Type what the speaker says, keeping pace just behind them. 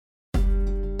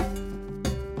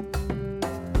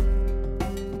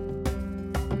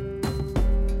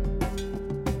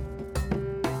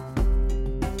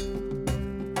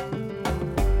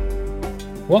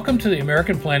Welcome to the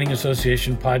American Planning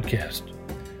Association podcast.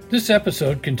 This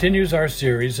episode continues our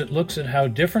series that looks at how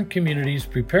different communities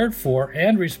prepared for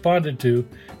and responded to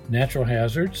natural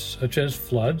hazards such as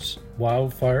floods,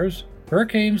 wildfires,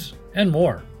 hurricanes, and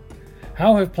more.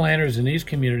 How have planners in these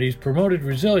communities promoted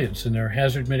resilience in their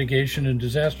hazard mitigation and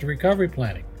disaster recovery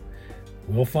planning?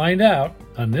 We'll find out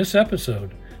on this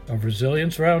episode of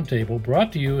Resilience Roundtable,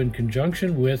 brought to you in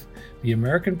conjunction with the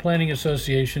American Planning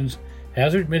Association's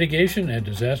Hazard Mitigation and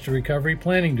Disaster Recovery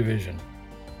Planning Division.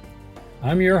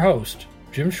 I'm your host,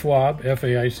 Jim Schwab,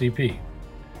 FAICP.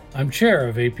 I'm chair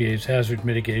of APA's Hazard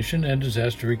Mitigation and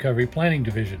Disaster Recovery Planning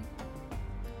Division.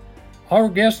 Our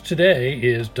guest today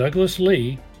is Douglas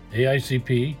Lee,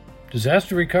 AICP,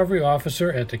 Disaster Recovery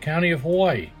Officer at the County of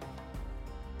Hawaii.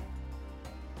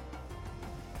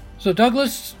 So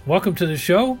Douglas, welcome to the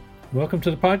show. Welcome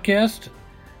to the podcast.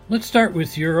 Let's start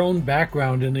with your own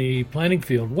background in the planning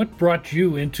field. What brought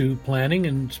you into planning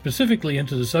and specifically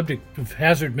into the subject of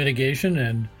hazard mitigation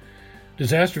and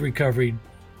disaster recovery?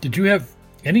 Did you have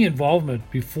any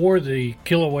involvement before the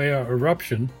Kilauea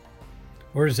eruption,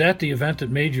 or is that the event that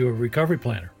made you a recovery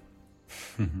planner?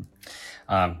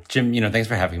 Jim, thanks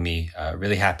for having me.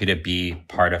 Really happy to be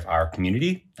part of our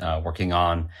community, working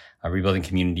on rebuilding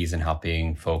communities and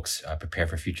helping folks prepare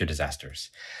for future disasters.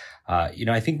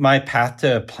 I think my path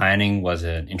to planning was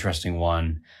an interesting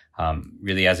one.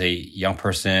 Really, as a young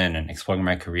person and exploring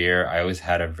my career, I always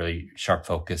had a really sharp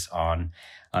focus on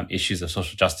issues of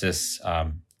social justice,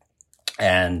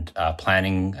 and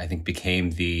planning, I think,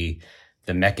 became the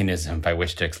mechanism by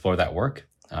which to explore that work.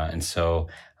 And so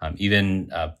even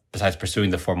besides pursuing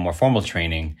the more formal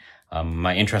training,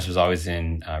 my interest was always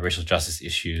in racial justice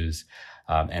issues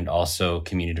and also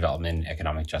community development and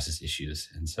economic justice issues.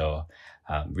 And so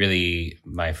really,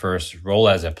 my first role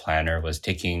as a planner was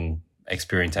taking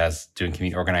experience as doing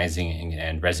community organizing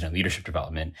and resident leadership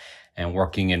development and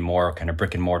working in more kind of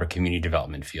brick and mortar community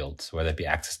development fields, whether it be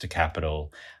access to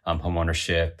capital,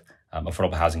 homeownership,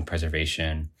 affordable housing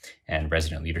preservation, and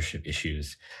resident leadership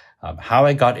issues. How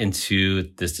I got into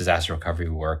this disaster recovery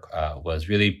work was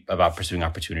really about pursuing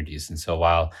opportunities. And so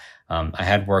while I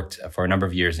had worked for a number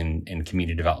of years in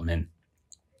community development,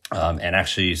 and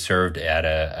actually served at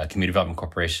a community development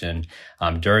corporation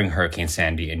during Hurricane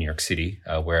Sandy in New York City,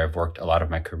 where I've worked a lot of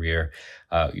my career.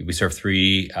 We served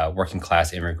 3 working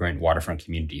class immigrant waterfront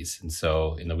communities. And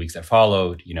so in the weeks that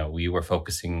followed, we were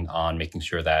focusing on making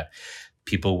sure that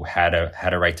people had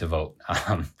a right to vote.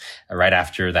 Right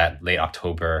after that late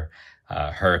October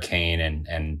hurricane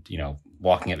and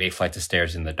walking up 8 flights of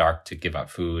stairs in the dark to give out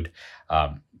food,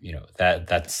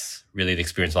 that's really the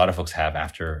experience a lot of folks have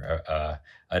after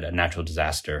a natural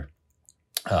disaster.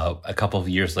 A couple of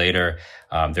years later,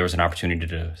 there was an opportunity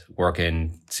to work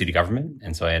in city government.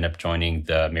 And so I ended up joining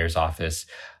the mayor's office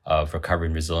of recovery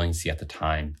and resiliency at the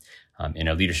time in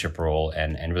a leadership role.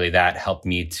 And really that helped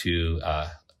me to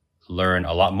learn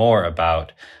a lot more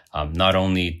about not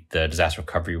only the disaster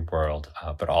recovery world,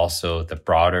 but also the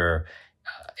broader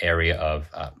area of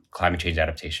climate change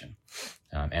adaptation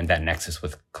and that nexus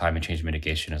with climate change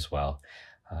mitigation as well.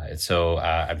 So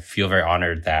I feel very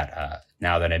honored that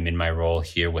now that I'm in my role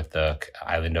here with the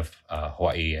island of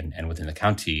Hawaii and within the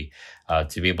county,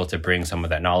 to be able to bring some of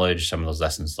that knowledge, some of those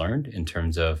lessons learned in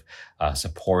terms of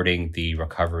supporting the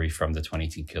recovery from the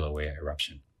 2018 Kilauea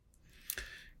eruption.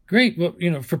 Great.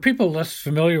 Well, for people less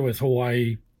familiar with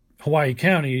Hawaii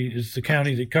County is the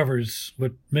county that covers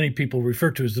what many people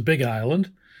refer to as the Big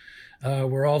Island,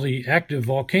 where all the active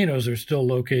volcanoes are still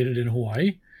located in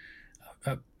Hawaii.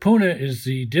 Puna is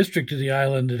the district of the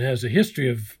island that has a history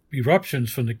of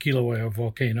eruptions from the Kilauea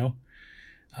volcano.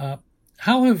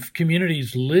 How have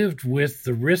communities lived with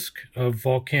the risk of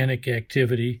volcanic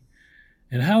activity,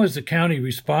 and how has the county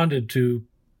responded to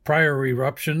prior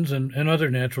eruptions and other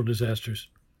natural disasters?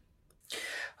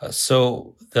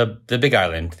 So the Big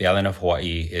Island, the island of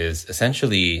Hawaii, is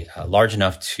essentially large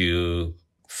enough to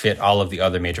fit all of the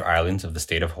other major islands of the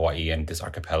state of Hawaii and this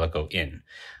archipelago in.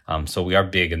 So we are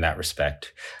big in that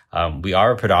respect. We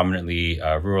are a predominantly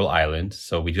rural island,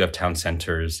 so we do have town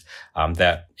centers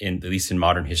that, at least in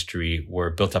modern history,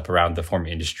 were built up around the former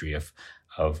industry of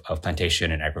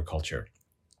plantation and agriculture.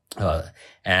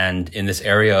 And in this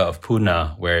area of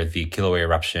Puna, where the Kilauea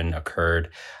eruption occurred,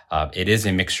 it is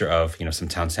a mixture of some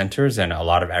town centers and a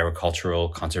lot of agricultural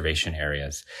conservation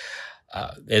areas.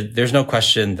 There's no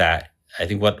question that I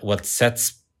think what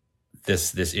sets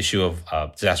this issue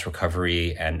of disaster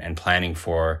recovery and planning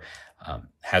for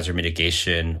hazard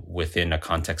mitigation within a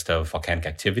context of volcanic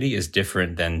activity is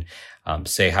different than,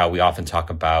 say, how we often talk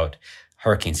about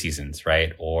hurricane seasons,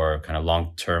 right? Or kind of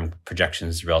long-term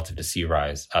projections relative to sea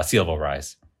level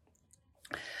rise.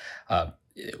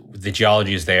 The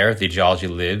geology is there. The geology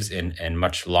lives in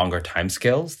much longer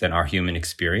timescales than our human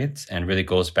experience, and really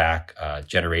goes back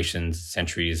generations,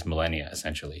 centuries, millennia,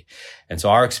 essentially. And so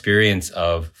our experience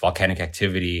of volcanic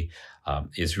activity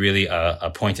is really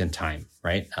a point in time,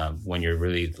 right? When you're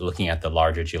really looking at the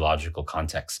larger geological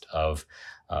context of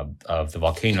the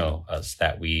volcanoes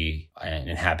that we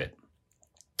inhabit.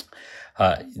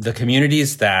 The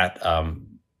communities that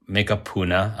make up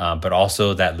Puna, but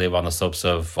also that live on the slopes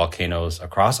of volcanoes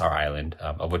across our island,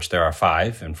 of which there are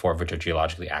 5, and 4 of which are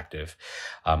geologically active,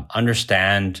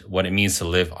 understand what it means to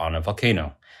live on a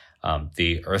volcano.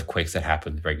 The earthquakes that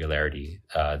happen with regularity,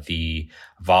 the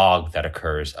VOG that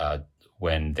occurs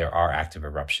when there are active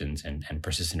eruptions and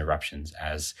persistent eruptions,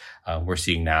 as we're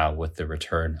seeing now with the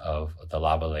return of the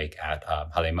lava lake at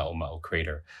Halemaumau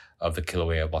crater of the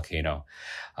Kilauea volcano.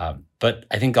 But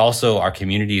I think also our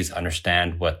communities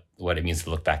understand what it means to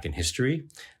look back in history.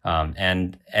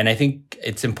 And I think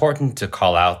it's important to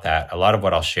call out that a lot of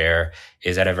what I'll share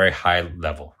is at a very high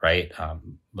level, right?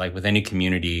 Like with any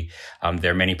community,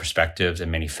 there are many perspectives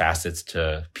and many facets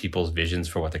to people's visions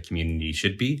for what the community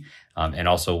should be, and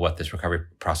also what this recovery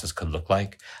process could look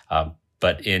like.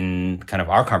 But in kind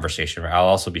of our conversation, I'll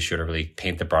also be sure to really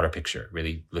paint the broader picture,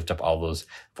 really lift up all those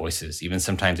voices, even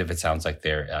sometimes if it sounds like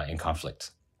they're in conflict.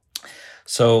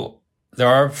 So there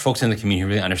are folks in the community who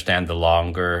really understand the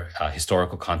longer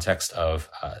historical context of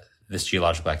this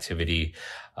geological activity.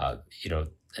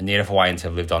 Native Hawaiians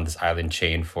have lived on this island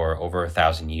chain for over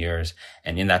 1,000 years,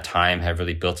 and in that time have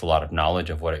really built a lot of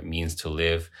knowledge of what it means to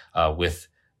live with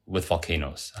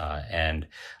volcanoes. And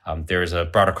there is a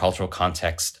broader cultural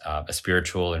context, a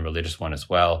spiritual and religious one as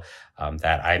well,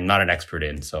 that I'm not an expert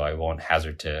in, so I won't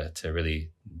hazard to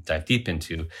really dive deep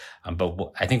into.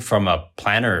 But I think from a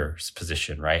planner's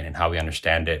position, right, and how we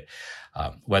understand it,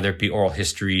 whether it be oral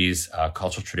histories,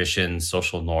 cultural traditions,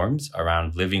 social norms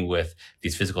around living with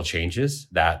these physical changes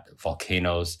that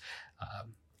volcanoes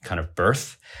kind of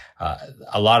birth,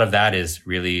 a lot of that is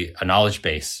really a knowledge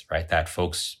base, right, that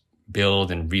folks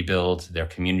build and rebuild their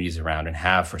communities around and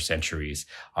have for centuries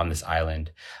on this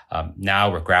island. Now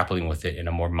we're grappling with it in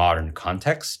a more modern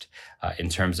context in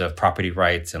terms of property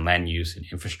rights and land use and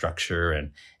infrastructure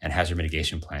and hazard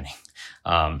mitigation planning.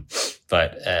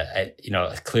 But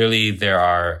clearly there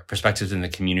are perspectives in the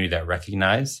community that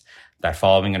recognize that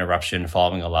following an eruption,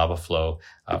 following a lava flow,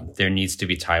 there needs to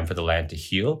be time for the land to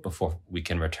heal before we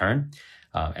can return.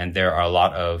 And there are a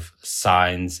lot of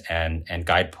signs and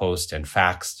guideposts and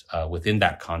facts within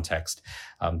that context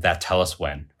that tell us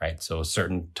when, right? So a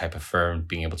certain type of firm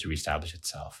being able to reestablish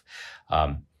itself,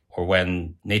 or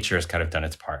when nature has kind of done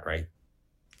its part, right?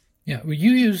 Yeah, well,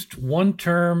 you used one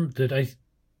term that I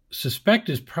suspect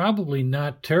is probably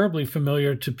not terribly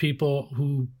familiar to people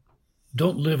who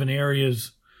don't live in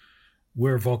areas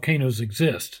where volcanoes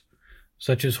exist,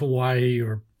 such as Hawaii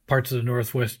or parts of the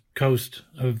northwest coast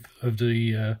of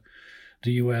the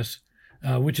U.S.,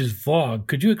 which is VOG.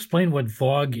 Could you explain what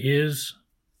VOG is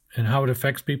and how it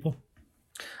affects people?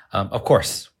 Of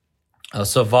course.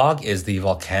 So VOG is the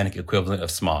volcanic equivalent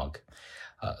of smog.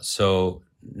 So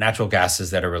natural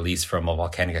gases that are released from a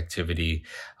volcanic activity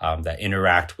that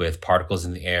interact with particles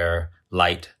in the air,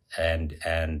 light,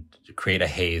 and create a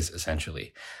haze,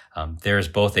 essentially. There's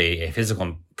both a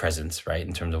physical presence, right,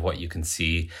 in terms of what you can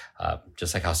see,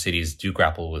 just like how cities do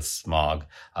grapple with smog.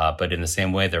 But in the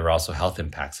same way, there are also health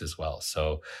impacts as well.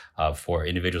 So for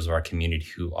individuals of our community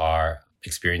who are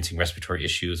experiencing respiratory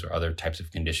issues or other types of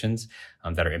conditions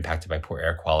that are impacted by poor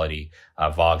air quality,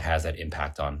 VOG has that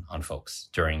impact on folks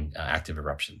during active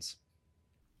eruptions.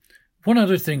 One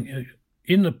other thing,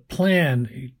 in the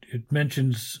plan, it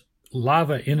mentions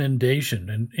lava inundation.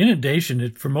 And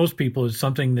inundation, for most people, is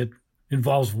something that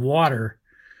involves water.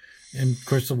 And of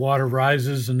course, the water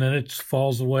rises and then it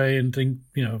falls away and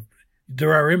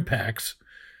there are impacts.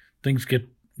 Things get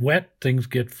wet, things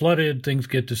get flooded, things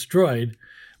get destroyed.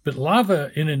 But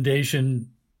lava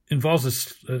inundation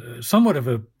involves somewhat of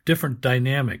a different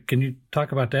dynamic. Can you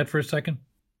talk about that for a second?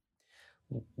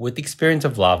 With the experience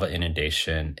of lava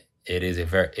inundation, it is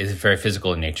very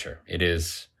physical in nature. It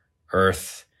is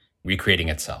earth recreating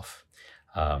itself.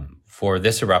 For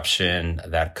this eruption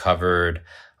that covered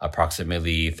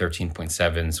approximately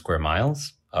 13.7 square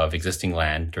miles of existing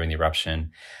land during the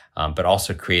eruption, but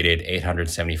also created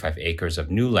 875 acres of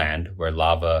new land where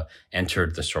lava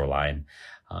entered the shoreline,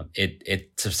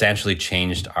 it substantially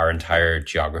changed our entire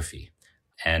geography.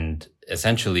 And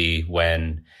essentially,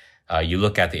 when you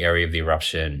look at the area of the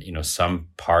eruption, some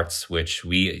parts which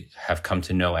we have come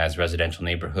to know as residential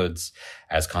neighborhoods,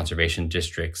 as conservation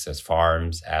districts, as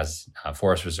farms, as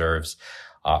forest reserves,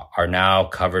 are now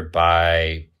covered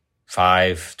by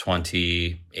 5,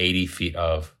 20, 80 feet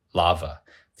of lava,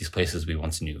 these places we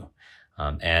once knew.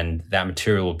 And that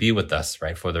material will be with us,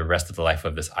 right, for the rest of the life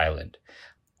of this island.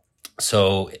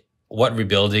 So what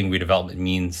rebuilding, redevelopment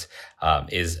means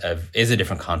is a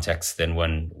different context than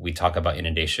when we talk about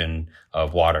inundation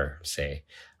of water, say.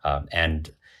 And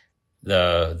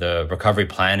the recovery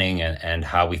planning and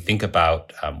how we think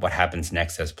about what happens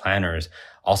next as planners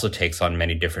also takes on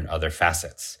many different other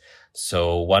facets.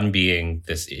 So one being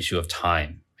this issue of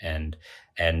time and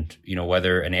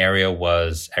whether an area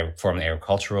was formerly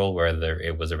agricultural, whether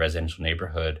it was a residential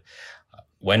neighborhood,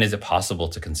 when is it possible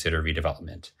to consider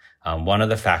redevelopment? One of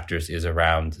the factors is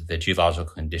around the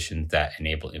geological conditions that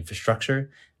enable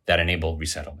infrastructure, that enable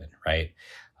resettlement, right?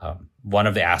 One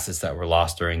of the assets that were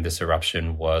lost during this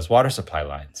eruption was water supply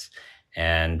lines.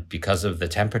 And because of the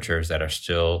temperatures that are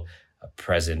still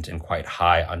present and quite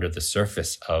high under the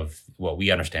surface of what we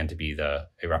understand to be the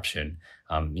eruption,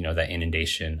 that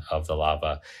inundation of the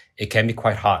lava, it can be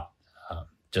quite hot.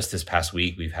 Just this past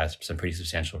week, we've had some pretty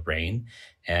substantial rain.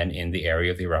 And in the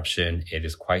area of the eruption, it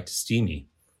is quite steamy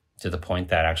to the point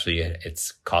that actually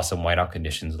it's caused some whiteout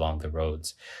conditions along the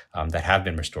roads that have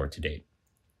been restored to date.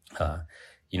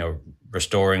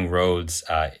 Restoring roads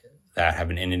that have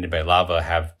been inundated by lava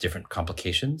have different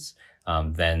complications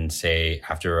than, say,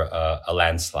 after a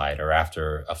landslide or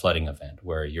after a flooding event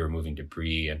where you're removing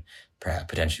debris and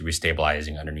potentially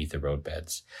restabilizing underneath the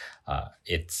roadbeds.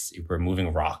 We're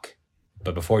moving rock.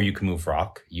 But before you can move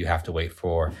rock, you have to wait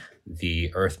for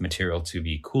the earth material to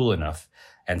be cool enough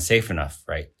and safe enough,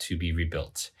 right, to be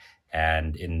rebuilt.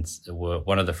 And in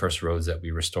one of the first roads that we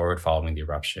restored following the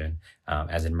eruption,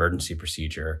 as an emergency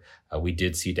procedure, we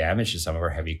did see damage to some of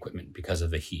our heavy equipment because of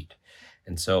the heat.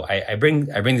 And so I bring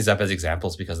these up as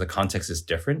examples because the context is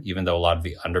different, even though a lot of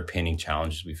the underpinning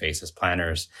challenges we face as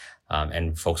planners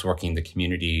and folks working in the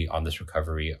community on this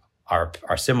recovery are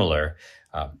similar.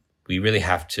 We really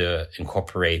have to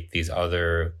incorporate these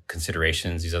other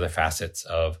considerations, these other facets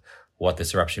of what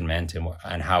this eruption meant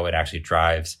and how it actually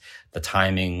drives the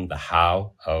timing, the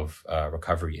how of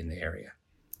recovery in the area.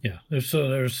 Yeah,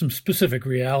 there's some specific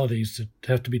realities that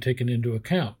have to be taken into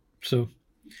account. So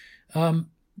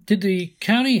did the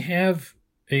county have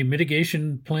a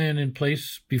mitigation plan in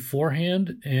place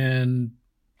beforehand? And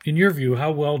in your view,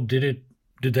 how well did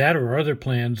that or other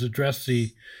plans address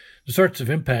the sorts of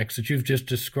impacts that you've just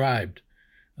described?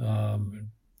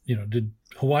 Did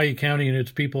Hawaii County and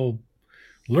its people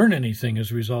learn anything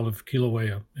as a result of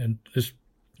Kilauea and this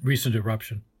recent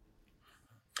eruption?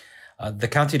 The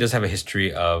county does have a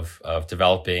history of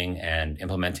developing and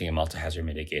implementing a multi-hazard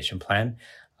mitigation plan.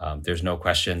 There's no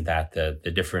question that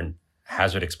the different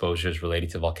hazard exposures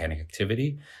related to volcanic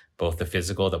activity, both the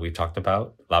physical that we've talked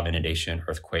about, lava inundation,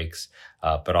 earthquakes,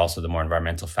 but also the more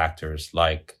environmental factors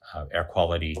like air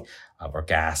quality or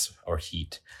gas or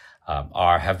heat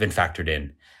have been factored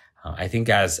in. I think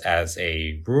as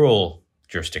a rural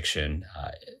jurisdiction,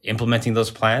 implementing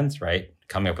those plans, right,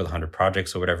 coming up with 100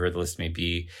 projects or whatever the list may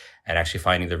be, and actually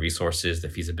finding the resources, the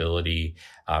feasibility,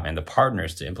 and the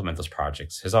partners to implement those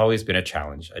projects has always been a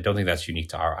challenge. I don't think that's unique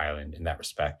to our island in that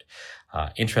respect.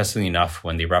 Interestingly enough,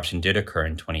 when the eruption did occur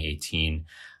in 2018,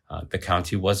 the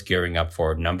county was gearing up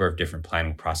for a number of different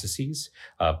planning processes,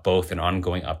 both an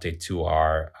ongoing update to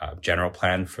our general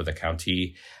plan for the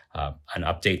county, an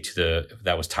update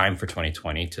that was timed for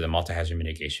 2020 to the multi-hazard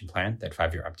mitigation plan, that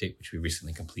 5-year update, which we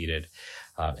recently completed,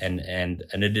 and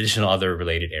an additional other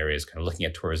related areas, kind of looking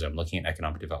at tourism, looking at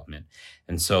economic development.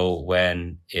 And so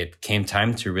when it came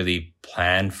time to really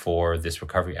plan for this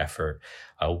recovery effort,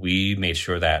 we made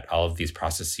sure that all of these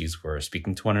processes were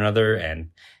speaking to one another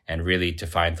and really to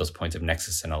find those points of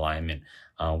nexus and alignment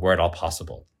where at all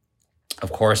possible.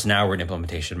 Of course, now we're in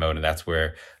implementation mode, and that's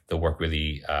where the work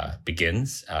really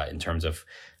begins in terms of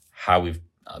how we've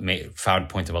found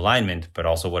points of alignment, but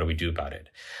also what do we do about it.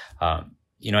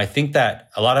 I think that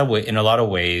in a lot of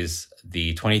ways,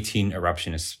 the 2018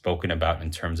 eruption is spoken about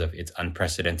in terms of its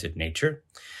unprecedented nature.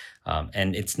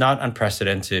 And it's not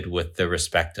unprecedented with the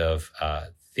respect of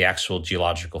the actual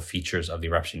geological features of the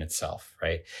eruption itself,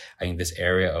 right? I think this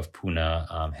area of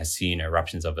Puna has seen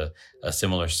eruptions of a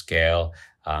similar scale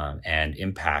and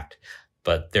impact,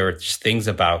 but there were just things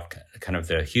about kind of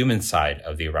the human side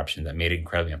of the eruption that made it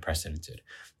incredibly unprecedented.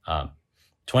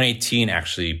 2018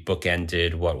 actually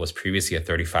bookended what was previously a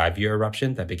 35-year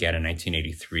eruption that began in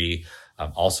 1983,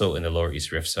 also in the Lower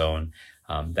East Rift Zone,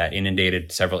 that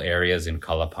inundated several areas in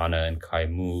Kalapana and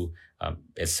Kaimu,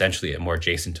 essentially more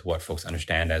adjacent to what folks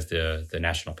understand as the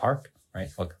national park. right?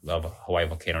 Of Hawaii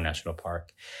Volcano National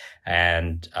Park.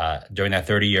 And during that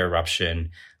 30-year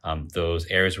eruption, those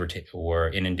areas were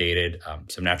inundated.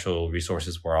 Some natural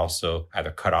resources were also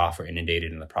either cut off or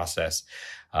inundated in the process.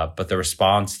 But the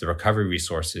response, the recovery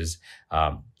resources,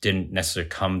 didn't necessarily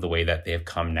come the way that they have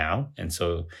come now. And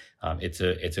so it's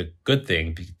a good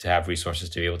thing to have resources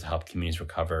to be able to help communities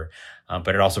recover.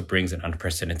 But it also brings an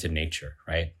unprecedented nature,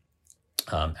 right?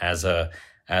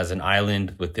 As an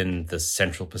island within the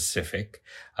Central Pacific,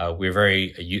 we're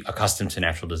very accustomed to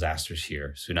natural disasters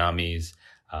here, tsunamis,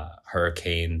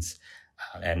 hurricanes,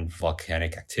 and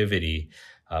volcanic activity.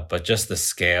 But just the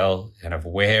scale kind of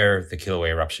where the Kilauea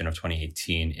eruption of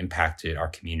 2018 impacted our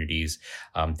communities,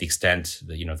 the extent,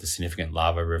 the significant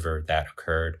lava river that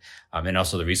occurred, and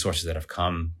also the resources that have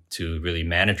come to really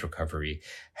manage recovery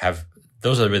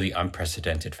those are really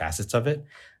unprecedented facets of it.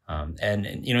 And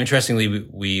interestingly,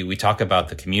 we talk about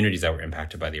the communities that were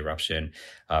impacted by the eruption.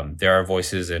 There are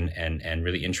voices and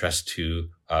really interest to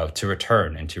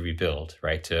return and to rebuild,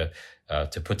 right? To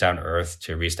put down earth,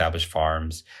 to reestablish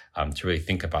farms, to really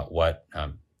think about what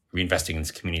reinvesting in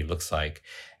this community looks like.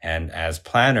 And as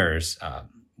planners,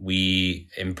 we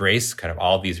embrace kind of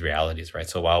all these realities, right?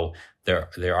 So while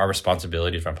there are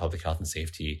responsibilities around public health and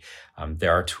safety,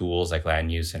 there are tools like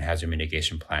land use and hazard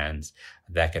mitigation plans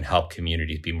that can help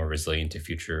communities be more resilient to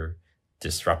future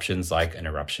disruptions like an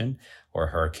eruption or a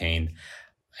hurricane.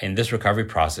 In this recovery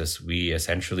process, we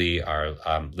essentially are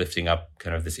lifting up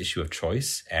kind of this issue of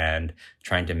choice and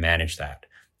trying to manage that.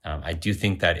 I do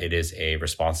think that it is a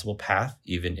responsible path,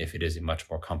 even if it is a much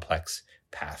more complex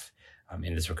path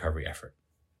in this recovery effort.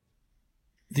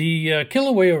 The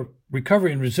Kilauea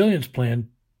Recovery and Resilience Plan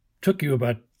took you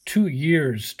about 2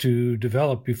 years to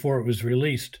develop before it was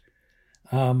released.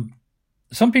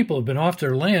 Some people have been off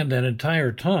their land that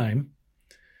entire time,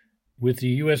 with the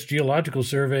U.S. Geological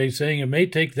Survey saying it may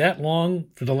take that long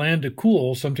for the land to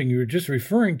cool, something you were just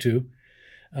referring to,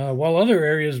 while other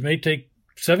areas may take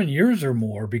 7 years or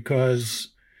more because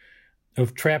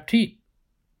of trapped heat.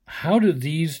 How do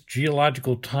these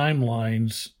geological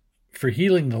timelines for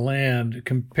healing the land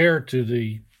compare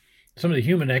to some of the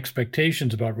human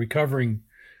expectations about recovering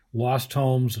lost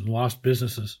homes and lost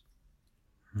businesses?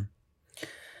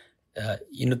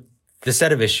 This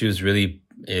set of issues really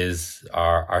is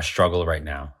our struggle right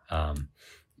now.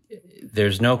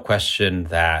 There's no question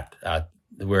that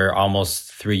we're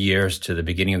almost 3 years to the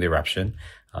beginning of the eruption.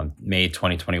 May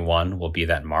 2021 will be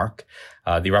that mark.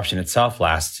 The eruption itself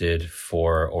lasted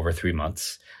for over 3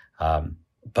 months.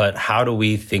 But how do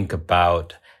we think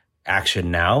about action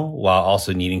now while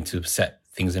also needing to set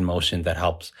things in motion that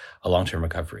helps a long-term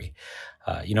recovery?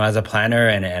 As a planner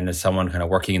and as someone kind of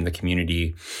working in the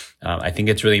community, I think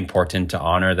it's really important to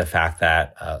honor the fact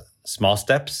that small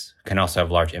steps can also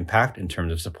have large impact in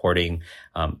terms of supporting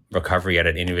recovery at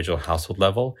an individual household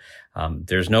level.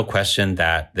 There's no question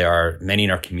that there are many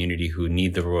in our community who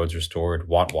need the roads restored,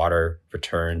 want water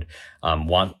returned,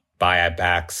 want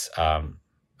buybacks,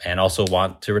 and also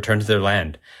want to return to their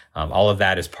land. All of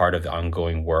that is part of the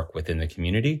ongoing work within the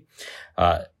community.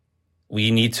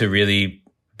 We need to really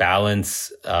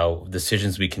balance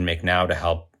decisions we can make now to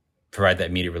help provide that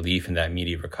immediate relief and that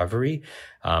immediate recovery,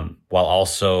 while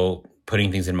also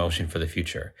putting things in motion for the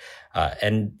future.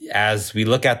 And as we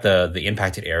look at the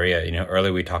impacted area,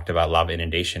 earlier we talked about lava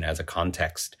inundation as a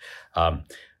context.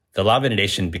 The lava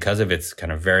inundation, because of its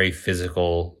kind of very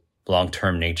physical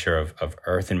long-term nature of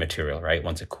earth and material, right?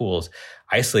 Once it cools,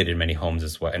 isolated many homes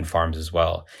as well and farms as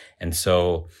well. And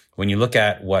so when you look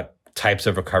at what types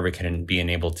of recovery can be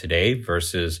enabled today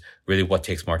versus really what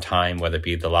takes more time, whether it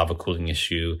be the lava cooling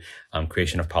issue,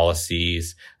 creation of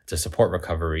policies to support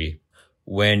recovery.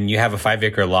 When you have a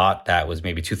 5-acre lot that was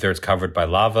maybe 2/3 covered by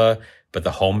lava, but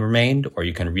the home remained, or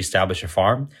you can reestablish a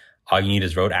farm, all you need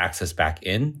is road access back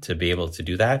in to be able to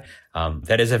do that.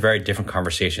 That is a very different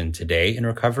conversation today in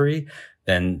recovery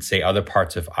than, say, other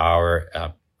parts of our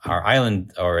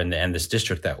island or in this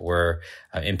district that were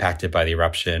impacted by the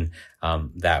eruption,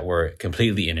 that were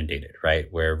completely inundated, right?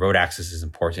 Where road access is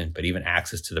important, but even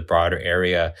access to the broader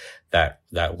area that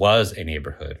was a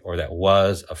neighborhood or that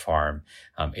was a farm,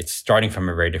 it's starting from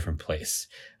a very different place.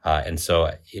 And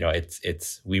so,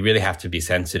 we really have to be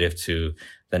sensitive to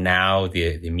the now,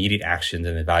 the immediate actions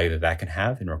and the value that can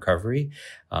have in recovery,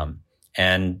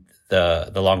 and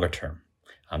the longer term,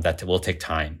 that will take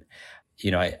time.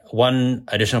 One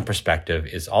additional perspective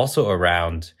is also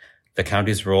around the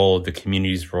county's role, the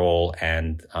community's role,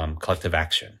 and collective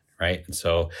action, right? And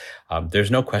so there's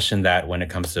no question that when it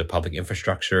comes to public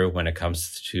infrastructure, when it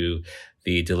comes to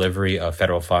the delivery of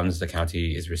federal funds the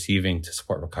county is receiving to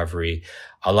support recovery,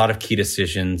 a lot of key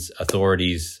decisions,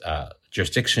 authorities,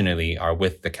 jurisdictionally are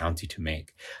with the county to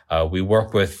make. We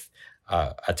work with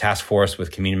a task force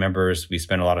with community members. We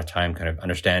spend a lot of time kind of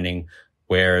understanding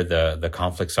where the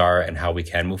conflicts are and how we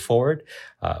can move forward.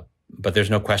 But there's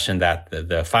no question that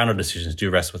the final decisions do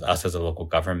rest with us as a local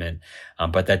government.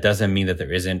 But that doesn't mean that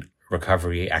there isn't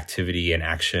recovery activity and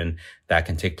action that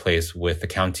can take place with the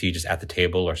county just at the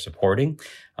table or supporting,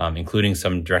 including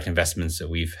some direct investments that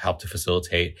we've helped to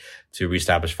facilitate to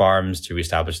reestablish farms, to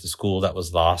reestablish the school that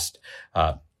was lost.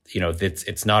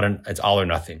 It's all or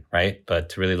nothing, right? But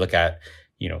to really look at,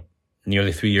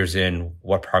 nearly 3 years in,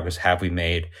 what progress have we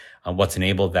made, what's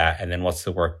enabled that, and then what's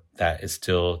the work that is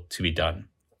still to be done.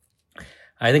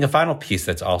 I think a final piece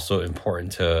that's also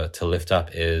important to lift up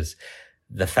is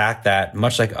the fact that,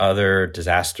 much like other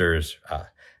disasters,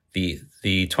 the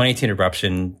 2018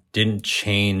 eruption didn't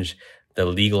change the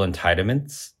legal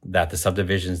entitlements that the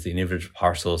subdivisions, the individual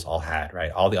parcels all had,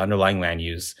 right? All the underlying land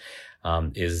use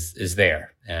is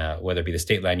there, whether it be the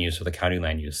state land use or the county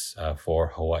land use for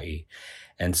Hawaii.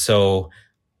 And so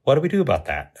what do we do about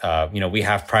that? We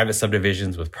have private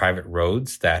subdivisions with private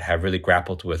roads that have really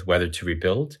grappled with whether to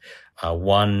rebuild.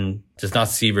 One does not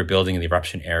see rebuilding in the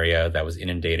eruption area that was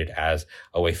inundated as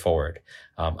a way forward.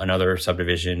 Another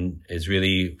subdivision is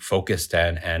really focused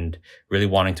and really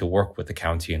wanting to work with the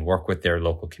county and work with their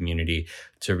local community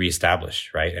to reestablish,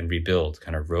 right, and rebuild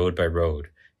kind of road by road,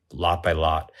 lot by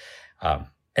lot.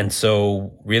 And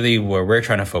so really where we're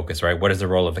trying to focus, right, what is the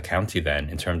role of the county then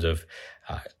in terms of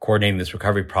coordinating this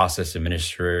recovery process,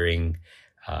 administering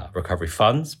recovery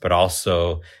funds, but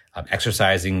also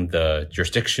exercising the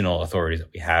jurisdictional authorities that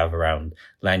we have around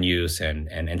land use and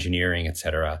engineering, et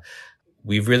cetera.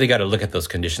 We've really got to look at those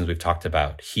conditions we've talked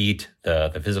about, heat,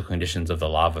 the physical conditions of the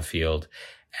lava field,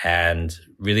 and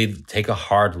really take a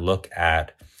hard look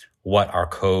at what our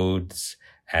codes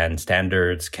and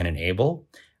standards can enable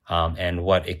and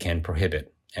what it can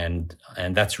prohibit. And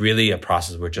that's really a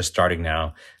process we're just starting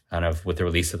now, kind of with the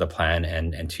release of the plan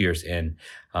and 2 years in.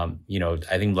 I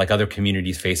think like other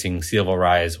communities facing sea level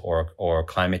rise or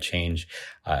climate change,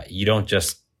 you don't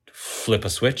just flip a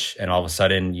switch and all of a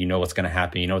sudden you know what's going to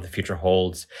happen, you know what the future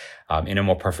holds. In a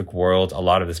more perfect world, a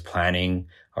lot of this planning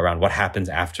around what happens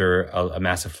after a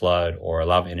massive flood or a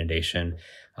lava inundation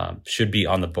should be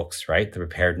on the books, right? The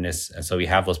preparedness. And so we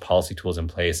have those policy tools in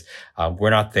place.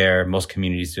 We're not there. Most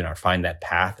communities do not find that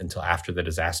path until after the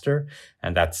disaster.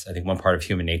 And that's, I think, one part of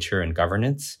human nature and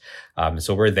governance.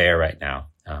 So we're there right now.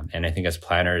 And I think as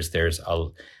planners, there's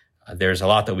a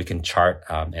lot that we can chart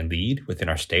and lead within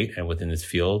our state and within this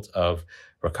field of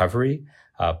recovery.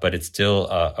 But it's still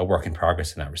a work in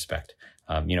progress in that respect.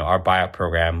 Our buyout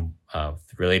program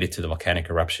related to the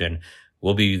volcanic eruption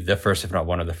will be the first, if not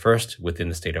one of the first, within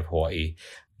the state of Hawaii,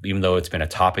 even though it's been a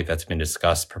topic that's been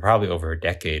discussed for probably over a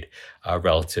decade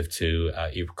relative to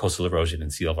coastal erosion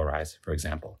and sea level rise, for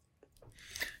example.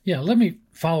 Yeah, let me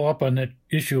follow up on that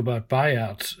issue about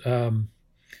buyouts.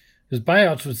 Because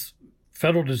buyouts with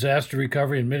federal disaster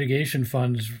recovery and mitigation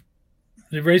funds,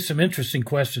 they raise some interesting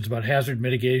questions about hazard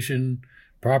mitigation,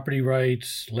 property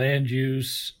rights, land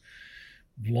use,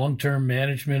 long-term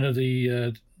management of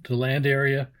the land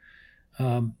area.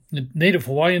 Native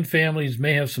Hawaiian families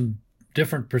may have some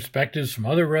different perspectives from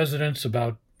other residents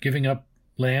about giving up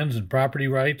lands and property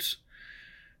rights.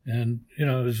 And,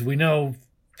 as we know,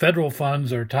 federal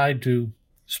funds are tied to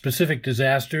specific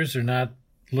disasters. They're not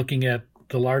looking at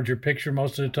the larger picture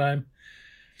most of the time.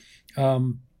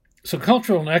 So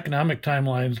cultural and economic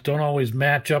timelines don't always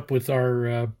match up with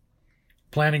our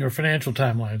planning or financial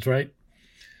timelines, right?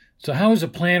 So how, as a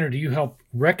planner, do you help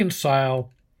reconcile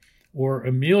or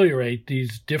ameliorate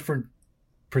these different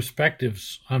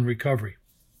perspectives on recovery?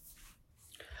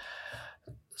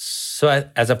 So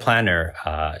as a planner,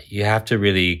 you have to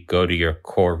really go to your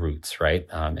core roots, right?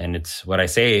 And it's what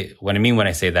I mean when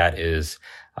I say that is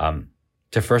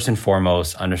to first and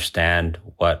foremost understand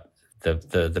what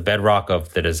the bedrock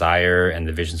of the desire and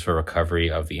the visions for recovery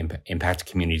of the impacted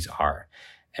communities are,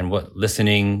 and what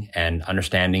listening and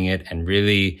understanding it and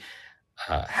really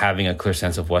having a clear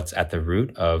sense of what's at the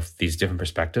root of these different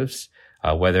perspectives,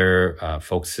 whether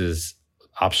folks'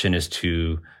 option is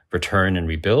to return and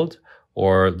rebuild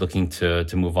or looking to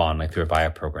move on, like through a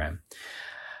buyout program.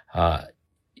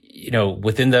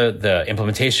 Within the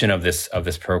implementation of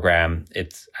this program,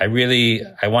 I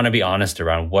want to be honest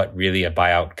around what really a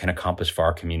buyout can accomplish for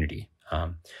our community.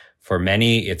 For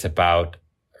many, it's about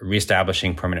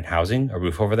reestablishing permanent housing, a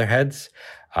roof over their heads,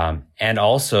 and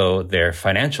also their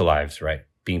financial lives, right,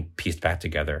 being pieced back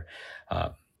together.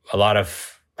 A lot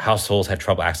of households had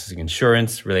trouble accessing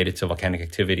insurance related to volcanic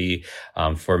activity.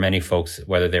 For many folks,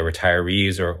 whether they're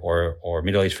retirees or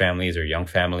middle-aged families or young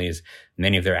families,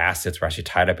 many of their assets were actually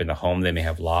tied up in the home they may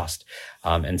have lost.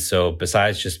 And so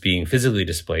besides just being physically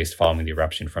displaced following the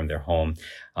eruption from their home,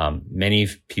 many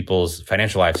people's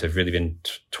financial lives have really been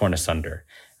torn asunder.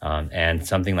 And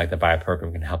something like the BIOT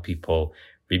program can help people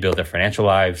rebuild their financial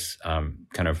lives,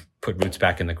 kind of put roots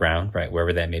back in the ground, right,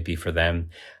 wherever that may be for them.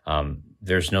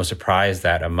 There's no surprise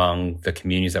that among the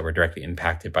communities that were directly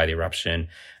impacted by the eruption,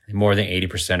 more than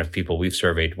 80% of people we've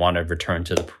surveyed want to return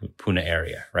to the Puna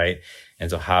area, right?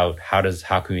 And so how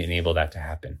can we enable that to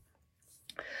happen?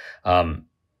 I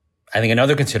think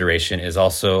another consideration is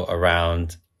also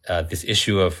around this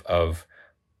issue of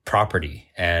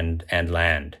property and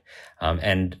land.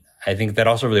 And I think that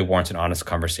also really warrants an honest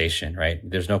conversation, right?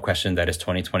 There's no question that it's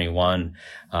 2021.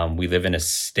 We live in a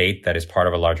state that is part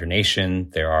of a larger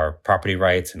nation. There are property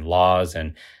rights and laws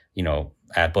and,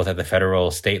 both at the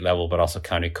federal, state level, but also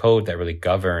county code that really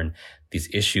govern these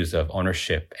issues of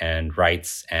ownership and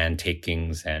rights and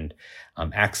takings and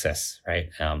access, right?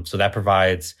 So that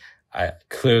provides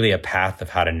clearly a path of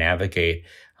how to navigate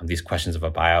these questions of a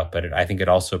buyout, but I think it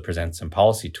also presents some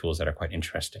policy tools that are quite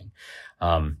interesting.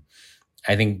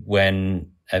 I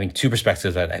think two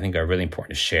perspectives that I think are really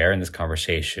important to share in this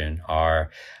conversation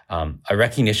are a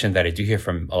recognition that I do hear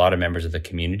from a lot of members of the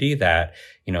community that,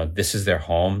 this is their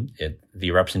home. The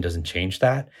eruption doesn't change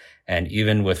that. And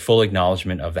even with full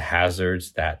acknowledgement of the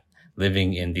hazards that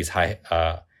living in these high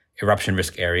eruption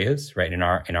risk areas, right? In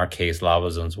our case, lava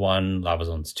zones 1, lava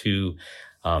zones 2,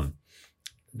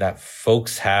 that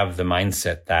folks have the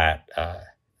mindset that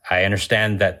I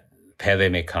understand that Pele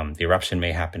may come, the eruption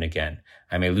may happen again.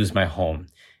 I may lose my home.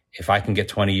 If I can get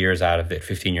 20 years out of it,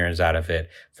 15 years out of it,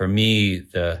 for me,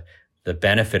 the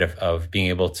benefit of being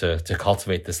able to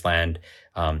cultivate this land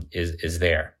is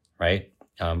there, right?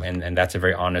 And that's a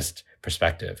very honest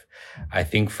perspective. I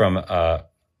think from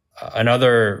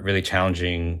another really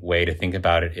challenging way to think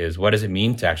about it is, what does it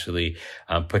mean to actually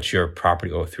put your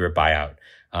property through a buyout?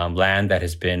 Land that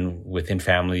has been within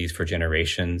families for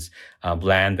generations,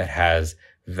 land that has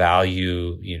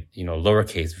value,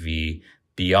 lowercase v,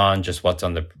 beyond just what's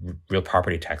on the real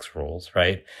property tax rolls,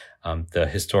 right? The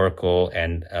historical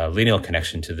and lineal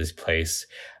connection to this place,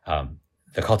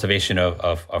 the cultivation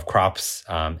of crops,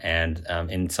 and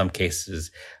in some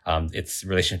cases, its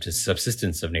relationship to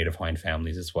subsistence of Native Hawaiian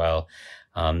families as well.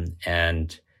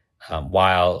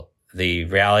 While the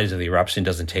realities of the eruption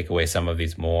doesn't take away some of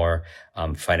these more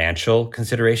financial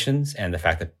considerations and the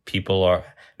fact that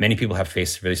many people have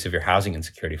faced really severe housing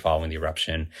insecurity following the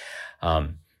eruption.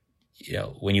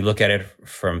 When you look at it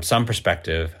from some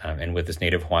perspective and with this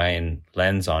Native Hawaiian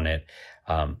lens on it,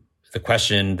 the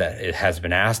question that it has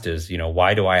been asked is,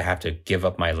 why do I have to give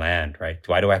up my land, right?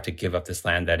 Why do I have to give up this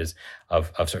land that is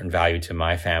of certain value to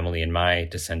my family and my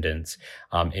descendants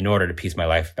in order to piece my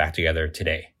life back together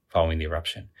today following the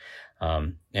eruption?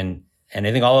 And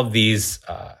I think all of these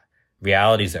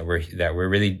realities that we're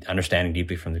really understanding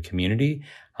deeply from the community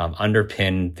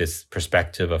underpin this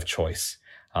perspective of choice.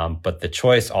 But the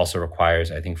choice also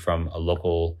requires, I think, from a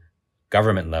local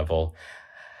government level,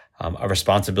 a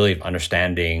responsibility of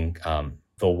understanding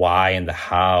the why and the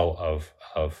how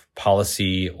of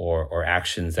policy or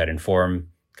actions that inform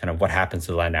kind of what happens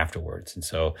to the land afterwards. And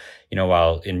so,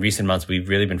 while in recent months we've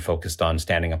really been focused on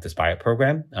standing up this BIOT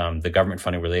program, the government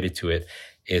funding related to it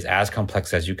is as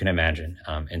complex as you can imagine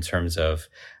in terms of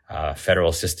federal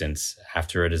assistance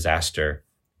after a disaster.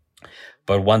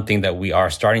 But one thing that we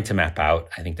are starting to map out,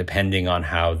 I think, depending on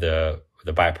how the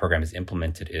BIOT program is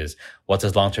implemented, is what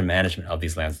does long-term management of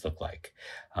these lands look like?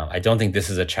 I don't think this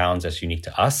is a challenge that's unique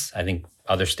to us. I think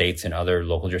other states and other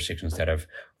local jurisdictions that have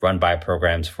run BIOT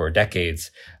programs for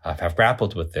decades have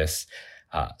grappled with this.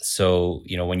 So,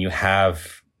 when you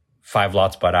have 5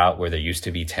 lots bought out where there used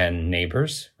to be 10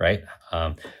 neighbors, right?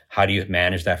 How do you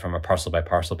manage that from a parcel by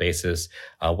parcel basis?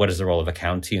 What is the role of a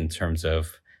county in terms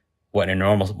of what in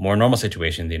a more normal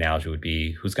situation, the analogy would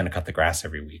be who's going to cut the grass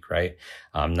every week, right?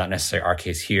 Not necessarily our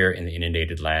case here in the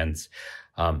inundated lands.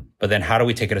 But then how do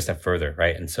we take it a step further,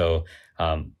 right? And so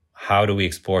how do we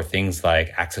explore things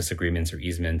like access agreements or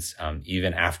easements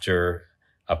even after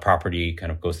a property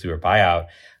kind of goes through a buyout,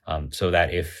 so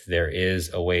that if there is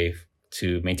a way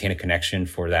to maintain a connection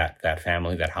for that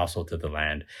family, that household to the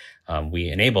land, we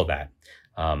enable that.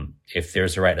 If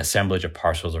there's the right assemblage of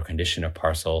parcels or condition of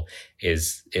parcel,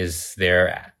 is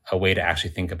there a way to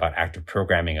actually think about active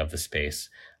programming of the space?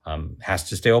 Has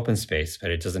to stay open space,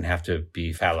 but it doesn't have to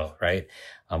be fallow, right?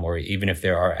 Or even if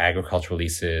there are agricultural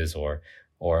leases or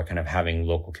kind of having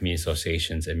local community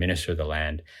associations administer the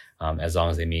land, as long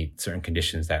as they meet certain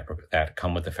conditions that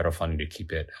come with the federal funding to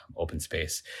keep it open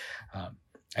space.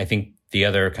 I think the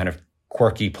other kind of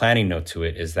quirky planning note to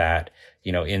it is that,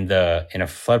 in a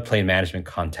floodplain management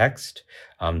context,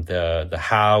 the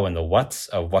how and the what's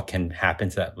of what can happen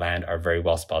to that land are very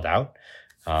well spelled out,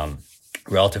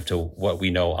 relative to what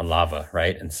we know on lava,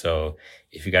 right? And so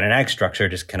if you got an ag structure, it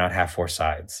just cannot have four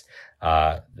sides.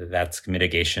 That's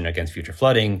mitigation against future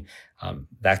flooding.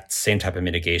 That same type of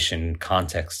mitigation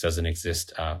context doesn't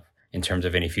exist in terms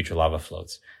of any future lava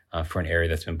flows for an area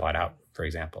that's been bought out, for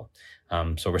example.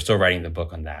 So we're still writing the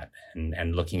book on that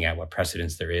and looking at what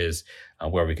precedents there is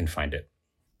where we can find it.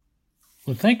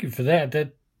 Well, thank you for that.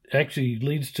 That actually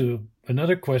leads to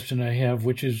another question I have,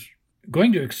 which is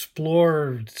going to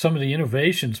explore some of the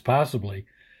innovations possibly.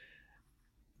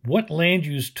 What land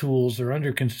use tools are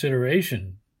under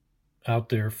consideration out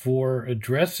there for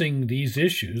addressing these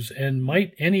issues, and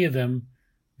might any of them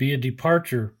be a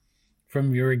departure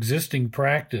from your existing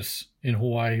practice in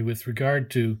Hawaii with regard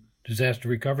to disaster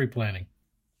recovery planning?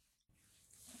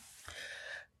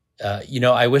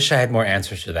 I wish I had more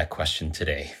answers to that question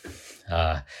today.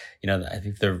 I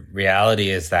think the reality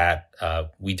is that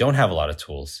we don't have a lot of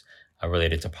tools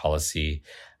related to policy,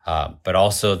 but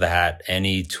also that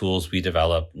any tools we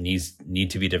develop need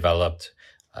to be developed,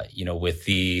 with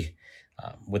the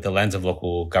lens of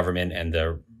local government and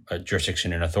the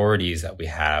jurisdiction and authorities that we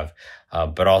have,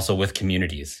 but also with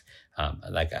communities.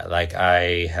 Like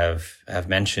I have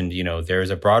mentioned, there is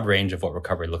a broad range of what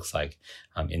recovery looks like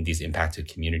in these impacted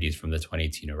communities from the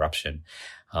 2018 eruption.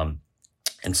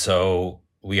 And so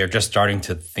we are just starting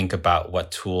to think about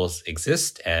what tools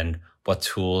exist and what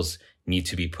tools need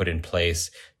to be put in place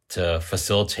to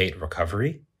facilitate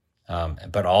recovery,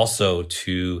 but also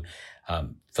to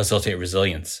facilitate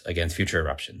resilience against future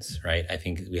eruptions, right? I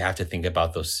think we have to think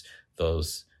about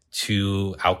those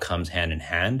two outcomes hand in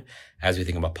hand as we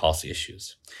think about policy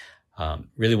issues.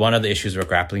 Really, one of the issues we're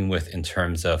grappling with in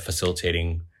terms of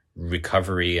facilitating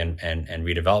recovery and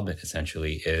redevelopment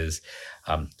essentially is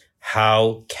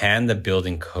how can the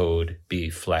building code be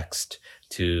flexed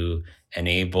to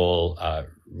enable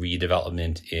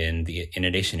redevelopment in the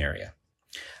inundation area?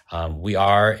 We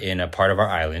are in a part of our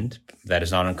island that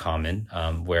is not uncommon,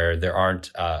 where there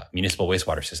aren't municipal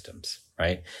wastewater systems,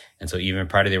 right? And so even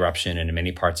prior to the eruption and in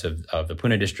many parts of the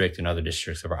Puna district and other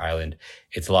districts of our island,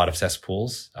 it's a lot of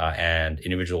cesspools and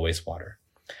individual wastewater.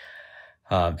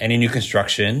 Any new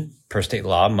construction, per state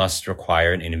law, must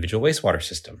require an individual wastewater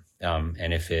system.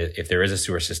 And if there is a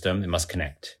sewer system, it must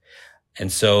connect. And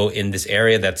so in this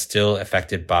area that's still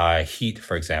affected by heat,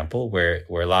 for example, where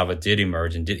lava did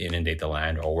emerge and did inundate the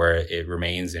land, or where it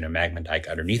remains in a magma dike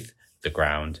underneath the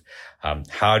ground,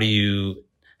 how do you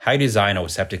design a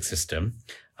septic system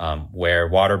where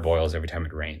water boils every time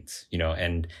it rains?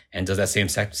 And does that same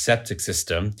septic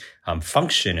system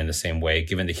function in the same way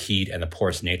given the heat and the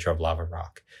porous nature of lava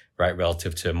rock, right,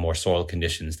 relative to more soil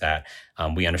conditions that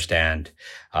we understand?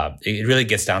 It really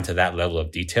gets down to that level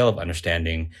of detail of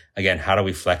understanding, again, how do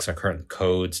we flex our current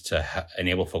codes to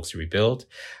enable folks to rebuild?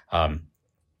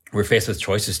 We're faced with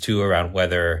choices, too, around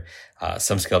whether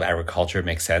some scale of agriculture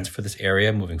makes sense for this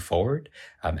area moving forward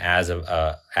as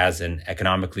an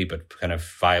economically but kind of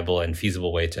viable and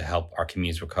feasible way to help our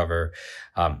communities recover.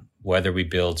 Whether we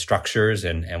build structures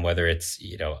and whether it's,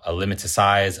 a limit to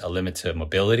size, a limit to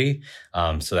mobility,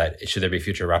 so that should there be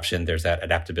future eruption, there's that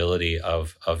adaptability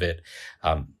of it.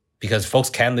 Because folks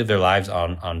can live their lives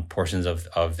on portions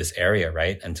of this area,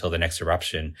 right, until the next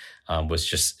eruption it's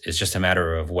just a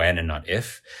matter of when and not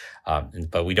if.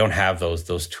 But we don't have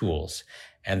those tools.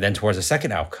 And then towards the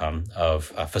second outcome of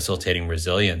facilitating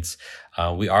resilience,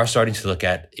 we are starting to look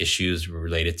at issues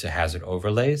related to hazard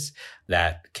overlays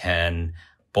that can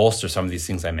bolster some of these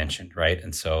things I mentioned, right?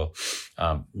 And so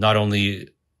not only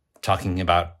talking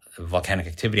about volcanic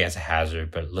activity as a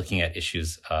hazard, but looking at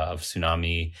issues of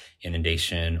tsunami,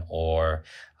 inundation, or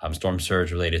storm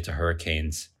surge related to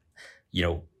hurricanes.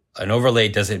 An overlay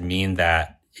doesn't mean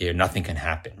that nothing can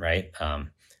happen, right?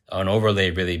 An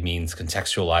overlay really means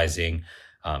contextualizing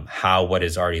how what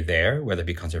is already there, whether it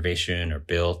be conservation or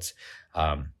built,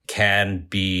 can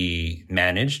be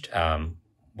managed,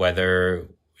 whether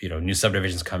new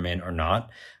subdivisions come in or not.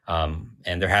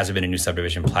 And there hasn't been a new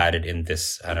subdivision platted in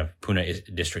this kind of Puna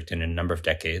district in a number of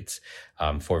decades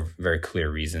for very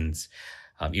clear reasons,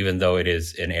 even though it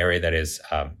is an area that is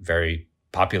very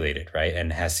populated, right,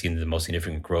 and has seen the most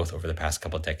significant growth over the past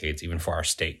couple of decades, even for our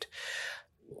state.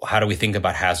 How do we think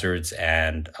about hazards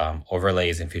and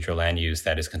overlays in future land use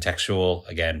that is contextual,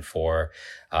 again, for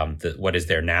what is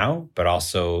there now, but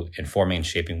also informing and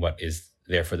shaping what is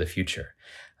there for the future?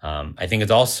 I think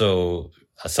it's also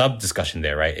a sub discussion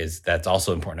there, right? Is that's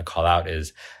also important to call out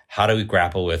is how do we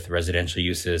grapple with residential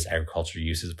uses, agricultural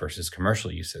uses versus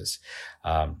commercial uses?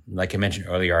 Like I mentioned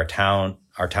earlier, our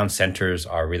town centers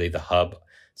are really the hub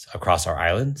across our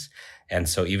islands. And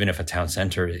so even if a town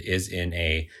center is in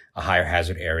a higher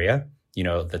hazard area,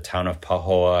 the town of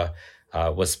Pahoa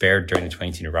was spared during the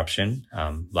 2018 eruption.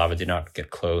 Lava did not get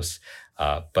close.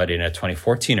 But in a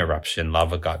 2014 eruption,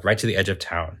 lava got right to the edge of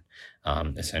town,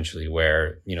 essentially,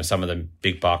 where, some of the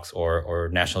big box or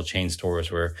national chain stores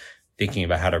were thinking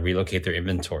about how to relocate their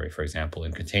inventory, for example,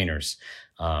 in containers,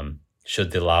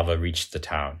 should the lava reach the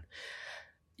town.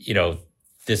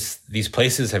 These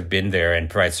places have been there and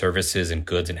provide services and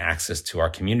goods and access to our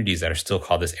communities that are still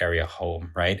called this area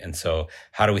home, right? And so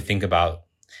how do we think about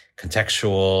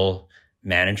contextual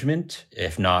management,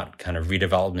 if not kind of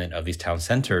redevelopment of these town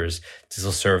centers to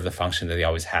still serve the function that they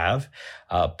always have,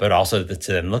 but also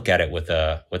to then look at it with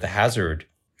a hazard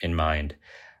in mind.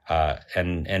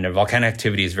 And a volcanic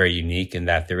activity is very unique in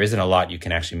that there isn't a lot you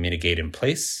can actually mitigate in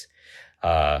place,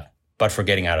 but for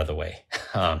getting out of the way,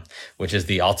 which is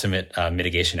the ultimate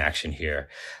mitigation action here.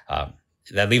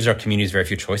 That leaves our communities very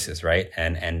few choices, right?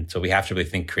 And so we have to really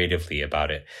think creatively about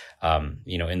it,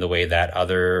 in the way that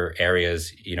other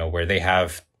areas, where they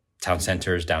have town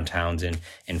centers, downtowns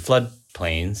in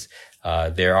floodplains,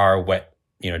 there are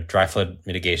dry flood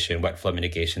mitigation, wet flood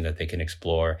mitigation that they can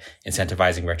explore,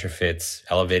 incentivizing retrofits,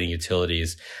 elevating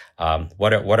utilities.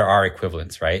 What are our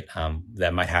equivalents, right?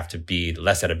 That might have to be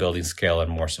less at a building scale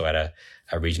and more so at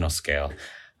a regional scale.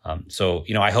 So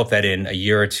I hope that in a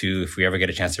year or two, if we ever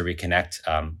get a chance to reconnect,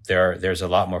 there's a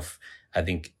lot more, I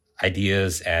think,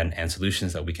 ideas and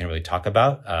solutions that we can really talk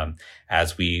about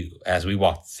as we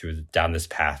walk down this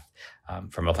path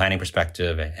from a planning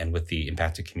perspective and with the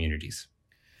impacted communities.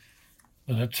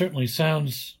 Well, that certainly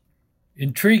sounds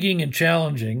intriguing and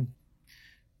challenging.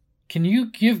 Can you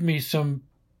give me some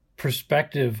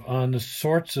perspective on the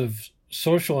sorts of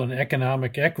social and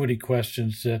economic equity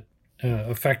questions that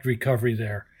affect recovery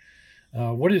there?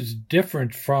 What is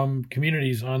different from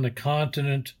communities on the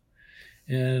continent,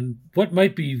 and what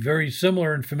might be very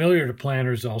similar and familiar to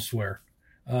planners elsewhere?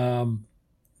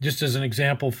 Just as an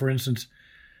example, for instance,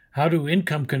 how do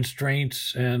income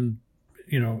constraints and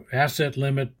asset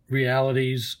limit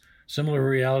realities, similar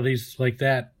realities like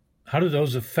that, how do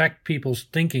those affect people's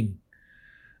thinking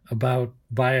about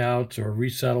buyouts or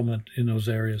resettlement in those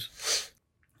areas?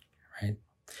 Right.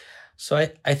 So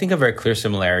I think a very clear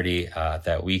similarity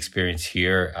that we experience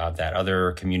here, that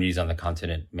other communities on the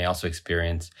continent may also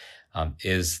experience,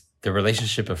 is the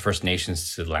relationship of First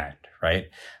Nations to land, right?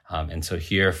 And so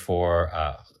here for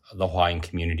the Hawaiian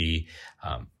community,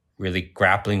 really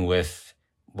grappling with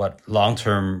what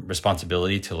long-term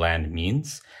responsibility to land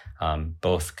means,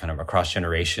 both kind of across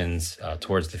generations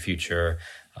towards the future,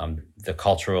 the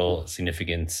cultural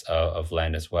significance of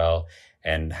land as well,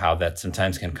 and how that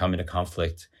sometimes can come into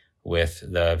conflict with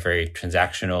the very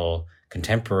transactional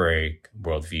contemporary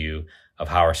worldview of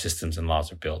how our systems and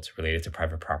laws are built related to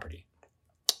private property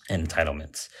and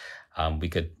entitlements. We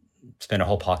could spend a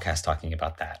whole podcast talking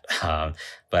about that.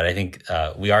 But I think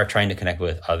we are trying to connect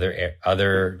with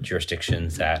other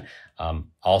jurisdictions that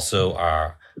also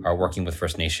are working with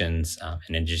First Nations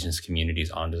and Indigenous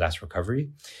communities on disaster recovery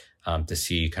to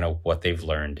see kind of what they've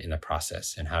learned in the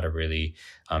process and how to really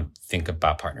think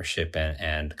about partnership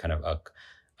and kind of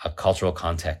a cultural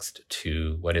context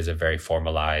to what is a very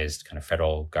formalized kind of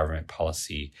federal government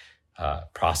policy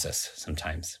process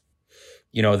sometimes.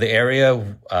 The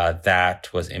area that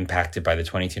was impacted by the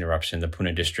 2018 eruption, the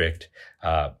Puna district,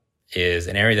 is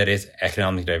an area that is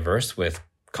economically diverse with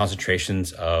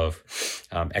concentrations of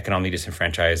economically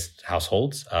disenfranchised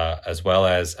households, as well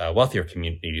as wealthier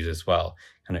communities as well,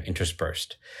 kind of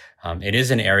interspersed. It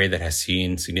is an area that has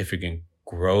seen significant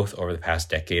growth over the past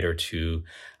decade or two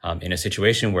in a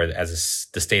situation where the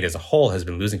state as a whole has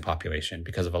been losing population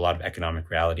because of a lot of economic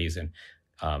realities and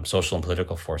social and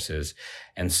political forces.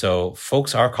 And so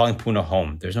folks are calling Puna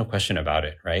home. There's no question about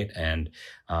it, right? And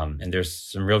there's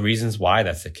some real reasons why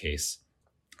that's the case.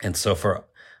 And so for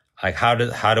how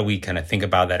do we kind of think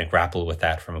about that and grapple with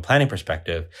that from a planning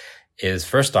perspective is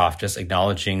first off, just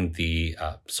acknowledging the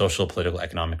social, political,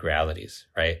 economic realities,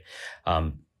 right?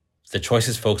 The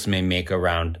choices folks may make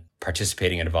around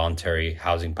participating in a voluntary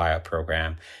housing buyout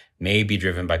program may be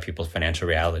driven by people's financial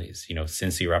realities,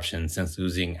 since the eruption, since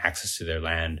losing access to their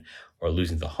land or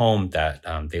losing the home that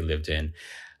they lived in,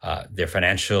 their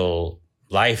financial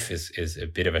life is a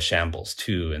bit of a shambles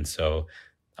too. And so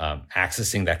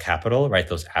accessing that capital, right,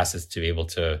 those assets to be able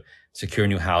to secure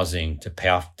new housing, to pay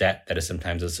off debt that is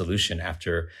sometimes a solution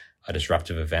after a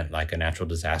disruptive event like a natural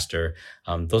disaster.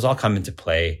 Those all come into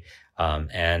play.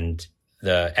 And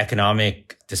the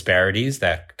economic disparities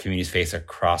that communities face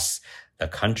across the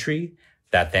country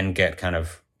that then get kind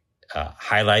of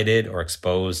highlighted or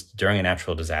exposed during a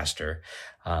natural disaster.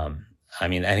 I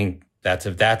think that's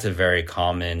a very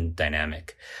common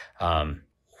dynamic.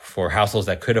 For households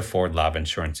that could afford lava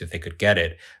insurance, if they could get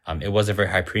it, it was a very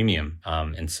high premium.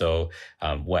 And so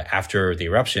after the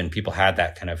eruption, people had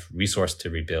that kind of resource to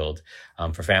rebuild.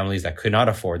 For families that could not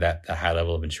afford that high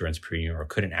level of insurance premium or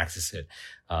couldn't access it,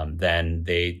 then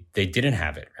they didn't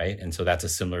have it, right? And so that's a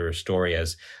similar story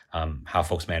as how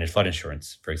folks manage flood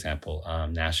insurance, for example,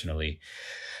 nationally.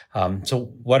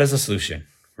 So what is the solution,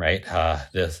 right?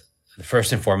 The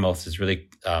first and foremost is really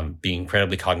being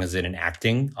incredibly cognizant and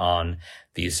acting on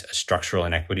these structural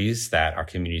inequities that our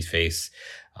communities face.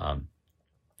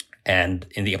 And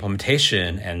in the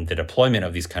implementation and the deployment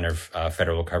of these kind of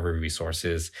federal recovery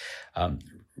resources,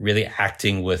 really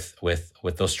acting with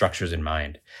those structures in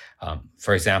mind.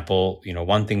 For example,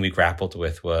 one thing we grappled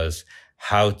with was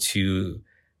how to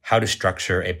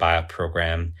structure a buyout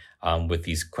program with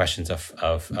these questions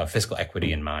of fiscal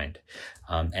equity in mind.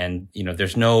 And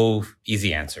there's no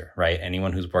easy answer, right?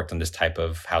 Anyone who's worked on this type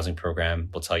of housing program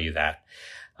will tell you that.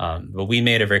 But we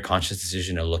made a very conscious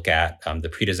decision to look at the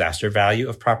pre-disaster value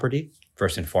of property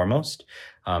first and foremost,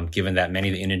 given that many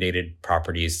of the inundated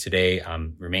properties today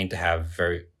remain to have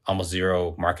almost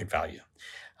zero market value.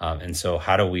 And so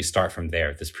how do we start from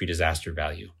there, this pre-disaster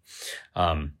value?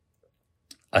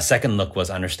 A second look was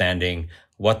understanding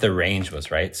what the range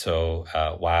was, right? So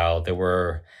while there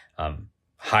were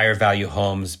higher value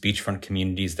homes, beachfront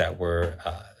communities that were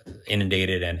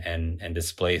inundated and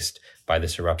displaced by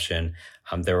this eruption,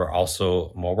 there were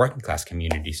also more working class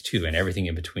communities too, and everything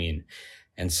in between.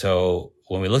 And so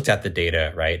when we looked at the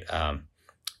data, right,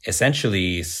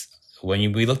 essentially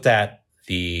when we looked at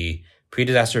the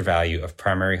pre-disaster value of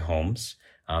primary homes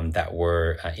that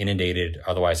were inundated,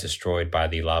 otherwise destroyed by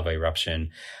the lava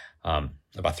eruption,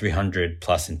 about 300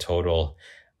 plus in total,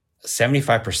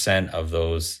 75% of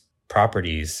those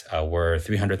properties were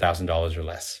 $300,000 or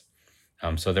less.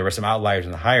 So there were some outliers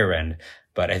in the higher end,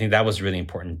 but I think that was really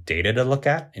important data to look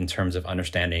at in terms of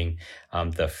understanding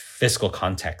the fiscal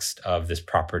context of this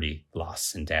property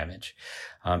loss and damage.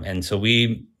 And so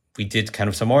we did kind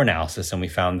of some more analysis, and we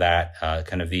found that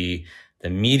kind of the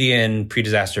median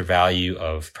pre-disaster value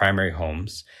of primary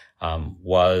homes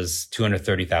was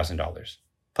 $230,000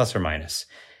 plus or minus.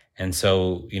 And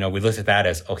so, we looked at that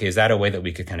as, okay, is that a way that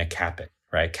we could kind of cap it,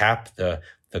 right? Cap the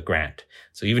grant.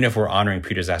 So even if we're honoring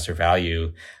pre-disaster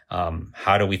value,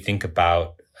 how do we think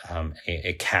about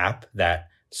a cap that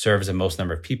serves the most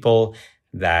number of people,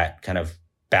 that kind of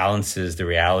balances the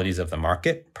realities of the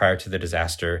market prior to the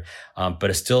disaster, but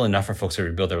is still enough for folks to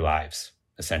rebuild their lives,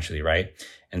 essentially, right?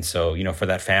 And so, for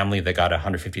that family that got a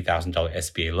 $150,000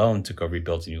 SBA loan to go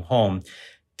rebuild a new home,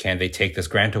 can they take this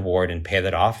grant award and pay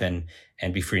that off and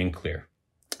be free and clear,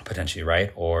 potentially,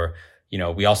 right? Or,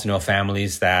 we also know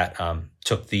families that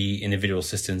took the individual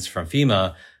assistance from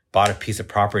FEMA, bought a piece of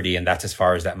property, and that's as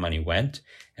far as that money went.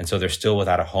 And so they're still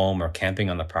without a home or camping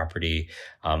on the property.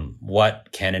 What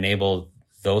can enable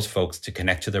those folks to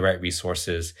connect to the right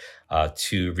resources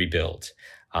to rebuild?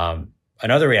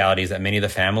 Another reality is that many of the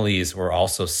families were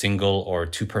also single or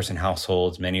two-person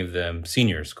households, many of them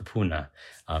seniors, kupuna,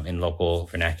 in local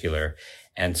vernacular.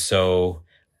 And so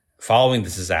following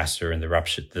this disaster and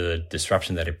the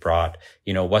disruption that it brought,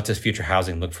 what does future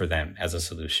housing look for them as a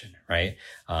solution, right?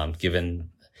 Given,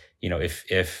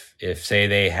 if say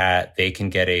they can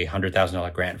get a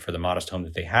 $100,000 grant for the modest home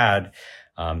that they had,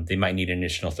 they might need an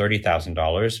additional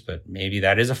 $30,000, but maybe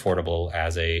that is affordable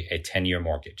as a 10-year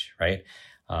mortgage, right?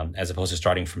 As opposed to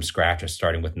starting from scratch or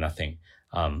starting with nothing,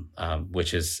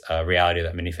 which is a reality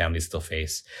that many families still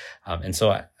face. And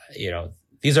so,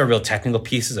 these are real technical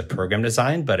pieces of program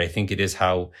design, but I think it is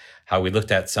how we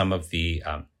looked at some of the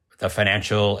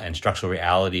financial and structural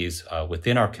realities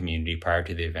within our community prior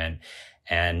to the event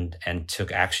and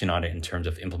took action on it in terms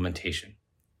of implementation.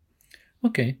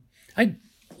 Okay. I'd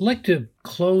like to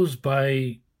close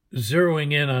by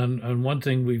zeroing in on one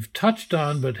thing we've touched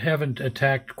on but haven't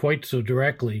attacked quite so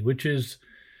directly, which is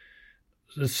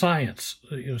the science.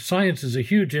 Science is a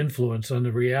huge influence on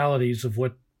the realities of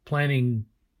what planning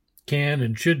can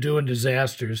and should do in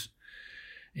disasters.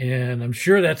 And I'm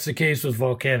sure that's the case with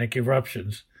volcanic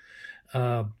eruptions.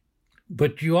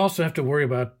 But you also have to worry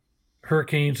about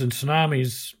hurricanes and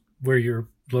tsunamis where you're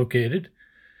located.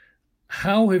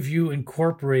 How have you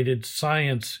incorporated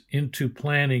science into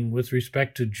planning with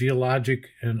respect to geologic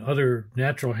and other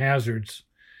natural hazards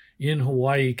in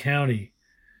Hawaii County?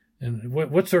 And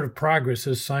what sort of progress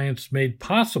has science made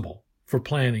possible for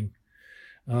planning?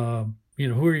 Who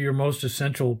are your most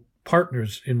essential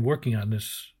partners in working on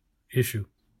this issue?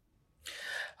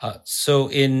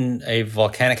 So in a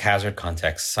volcanic hazard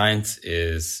context, science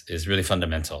is really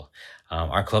fundamental.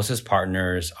 Our closest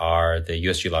partners are the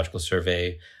U.S. Geological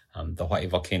Survey, the Hawaii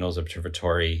Volcanoes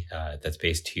Observatory that's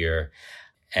based here,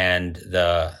 and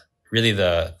the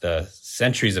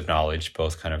centuries of knowledge,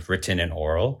 both kind of written and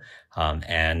oral,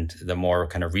 and the more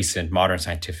kind of recent modern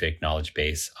scientific knowledge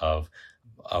base of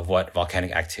what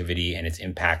volcanic activity and its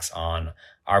impacts on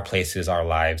our places, our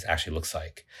lives actually looks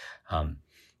like.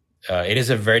 It is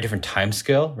a very different time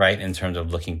scale, right, in terms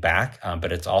of looking back,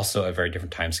 but it's also a very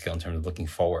different time scale in terms of looking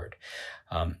forward.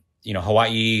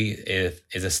 Hawaii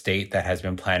is a state that has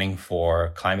been planning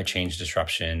for climate change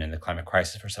disruption and the climate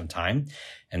crisis for some time.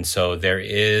 And so there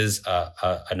is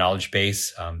a knowledge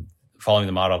base following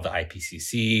the model of the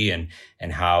IPCC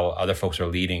and how other folks are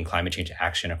leading climate change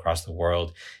action across the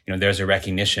world. There's a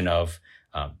recognition of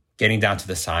getting down to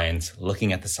the science,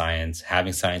 looking at the science,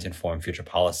 having science inform future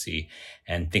policy,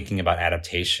 and thinking about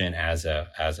adaptation as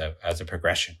a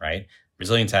progression, right?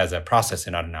 Resilience as a process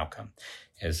and not an outcome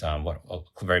is what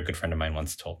a very good friend of mine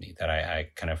once told me that I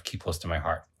kind of keep close to my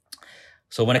heart.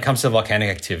 So when it comes to volcanic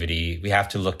activity, we have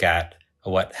to look at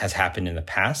what has happened in the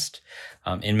past.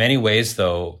 In many ways,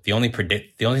 though, the only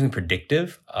thing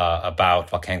predictive about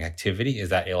volcanic activity is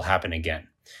that it'll happen again.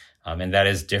 And that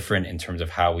is different in terms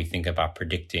of how we think about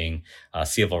predicting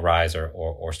sea level rise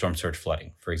or storm surge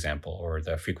flooding, for example, or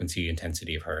the frequency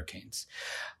intensity of hurricanes.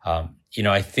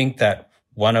 I think that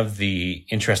one of the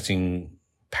interesting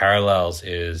parallels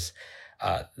is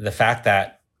the fact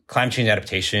that climate change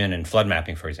adaptation and flood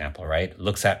mapping, for example, right,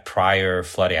 looks at prior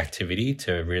flood activity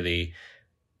to really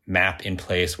map in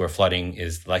place where flooding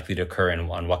is likely to occur and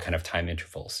on what kind of time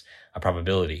intervals, a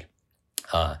probability.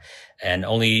 And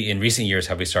only in recent years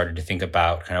have we started to think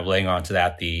about kind of laying onto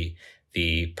that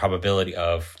the probability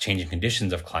of changing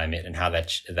conditions of climate and how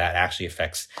that actually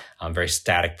affects very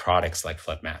static products like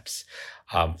flood maps.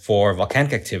 For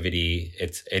volcanic activity,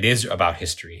 it is about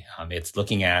history. It's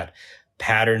looking at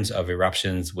patterns of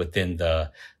eruptions within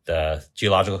the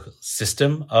geological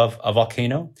system of a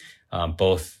volcano,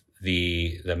 both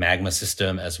the magma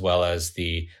system as well as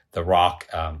the rock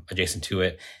adjacent to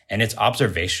it. And it's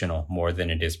observational more than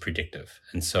it is predictive.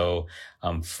 And so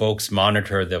folks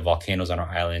monitor the volcanoes on our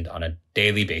island on a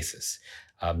daily basis.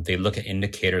 They look at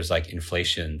indicators like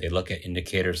inflation. They look at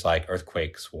indicators like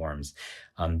earthquake swarms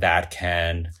that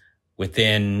can,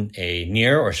 within a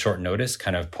near or short notice,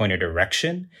 kind of point a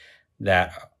direction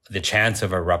that the chance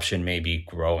of eruption may be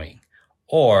growing,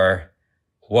 or,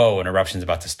 whoa, an eruption's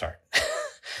about to start.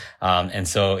 And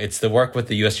so it's the work with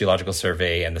the U.S. Geological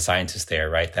Survey and the scientists there,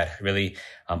 right, that really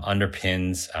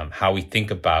underpins how we think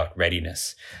about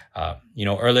readiness.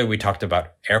 Earlier we talked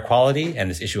about air quality and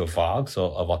this issue of VOG,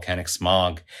 so of volcanic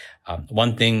smog.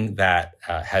 One thing that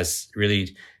has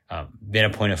really been a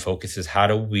point of focus is how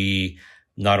do we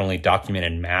not only document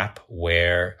and map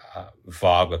where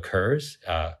VOG occurs,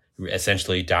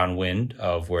 essentially downwind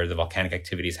of where the volcanic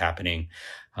activity is happening,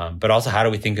 but also how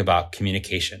do we think about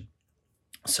communication?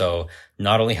 So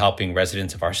not only helping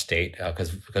residents of our state,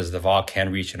 because the VOG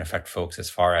can reach and affect folks as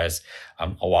far as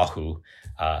Oahu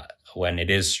when it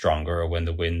is stronger or when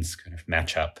the winds kind of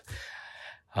match up.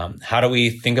 How do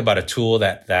we think about a tool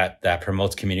that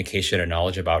promotes communication and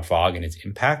knowledge about VOG and its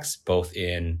impacts, both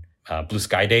in blue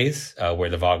sky days where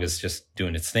the VOG is just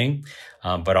doing its thing,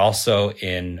 but also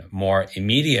in more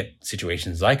immediate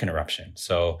situations like an eruption.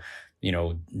 So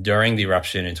during the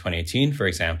eruption in 2018, for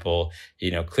example,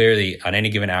 clearly on any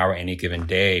given hour, any given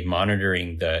day,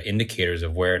 monitoring the indicators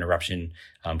of where an eruption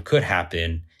could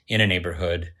happen in a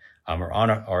neighborhood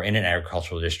or in an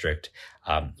agricultural district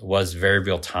was very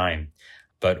real time.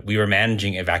 But we were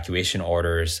managing evacuation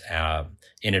orders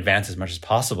in advance as much as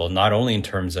possible, not only in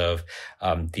terms of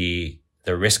the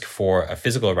risk for a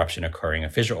physical eruption occurring, a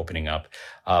fissure opening up,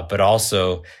 but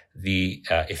also the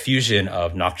effusion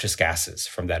of noxious gases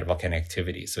from that volcanic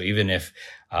activity. So even if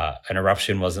an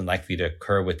eruption wasn't likely to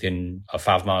occur within a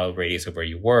 5-mile radius of where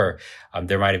you were,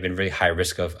 there might have been really high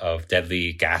risk of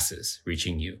deadly gases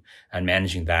reaching you and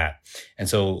managing that. And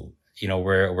so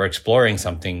we're exploring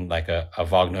something like a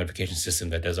VOG notification system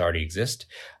that does already exist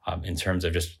in terms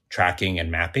of just tracking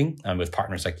and mapping with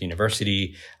partners like the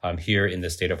university here in the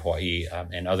state of Hawaii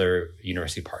and other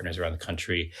university partners around the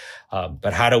country.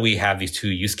 But how do we have these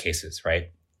two use cases, right?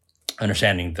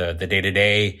 Understanding the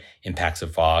day-to-day impacts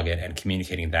of VOG and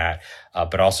communicating that,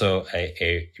 but also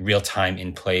a real-time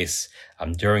in place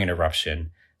during an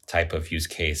eruption type of use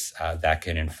case that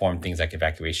can inform things like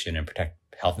evacuation and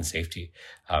health and safety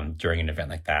during an event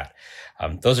like that.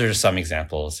 Those are just some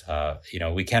examples.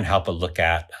 We can't help but look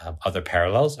at other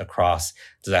parallels across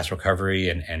disaster recovery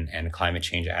and climate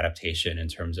change adaptation in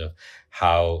terms of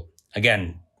how,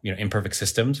 again, imperfect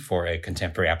systems for a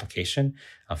contemporary application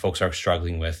folks are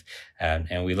struggling with,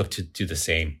 and we look to do the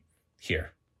same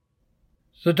here.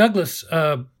 So, Douglas,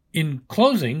 in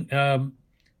closing, it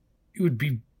would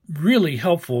be really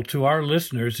helpful to our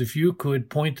listeners if you could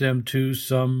point them to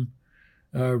some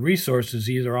resources,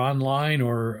 either online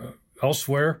or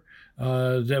elsewhere,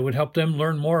 that would help them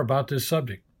learn more about this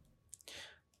subject.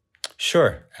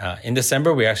 Sure. In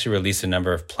December, we actually released a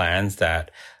number of plans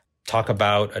that talk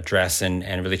about, address, and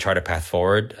really chart a path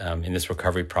forward in this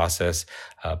recovery process.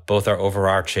 Both our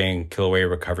overarching Kilauea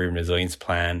Recovery and Resilience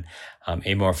Plan,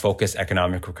 a more focused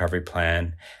economic recovery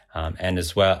plan, and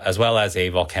as well as a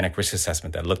volcanic risk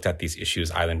assessment that looked at these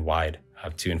issues island-wide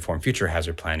to inform future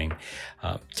hazard planning.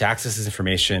 To access this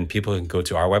information, people can go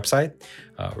to our website,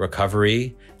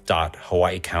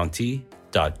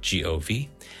 recovery.hawaiicounty.gov.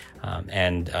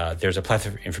 And there's a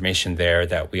plethora of information there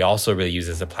that we also really use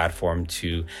as a platform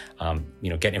to,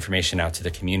 get information out to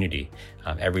the community.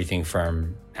 Everything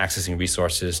from accessing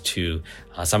resources to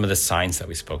some of the science that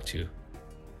we spoke to.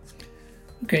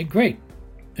 Okay, great.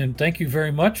 And thank you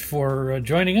very much for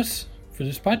joining us for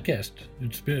this podcast.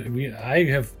 I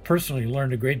have personally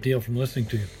learned a great deal from listening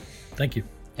to you. Thank you.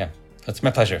 Yeah, that's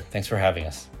my pleasure. Thanks for having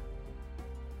us.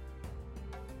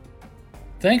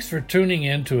 Thanks for tuning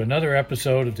in to another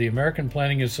episode of the American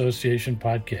Planning Association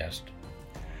podcast.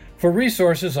 For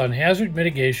resources on hazard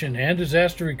mitigation and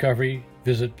disaster recovery,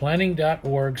 visit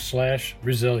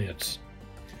planning.org/resilience.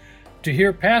 To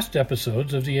hear past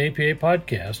episodes of the APA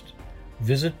podcast,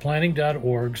 visit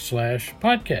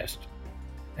planning.org/podcast.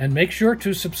 And make sure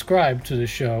to subscribe to the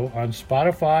show on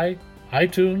Spotify,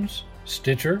 iTunes,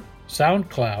 Stitcher,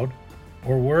 SoundCloud,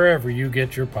 or wherever you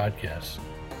get your podcasts.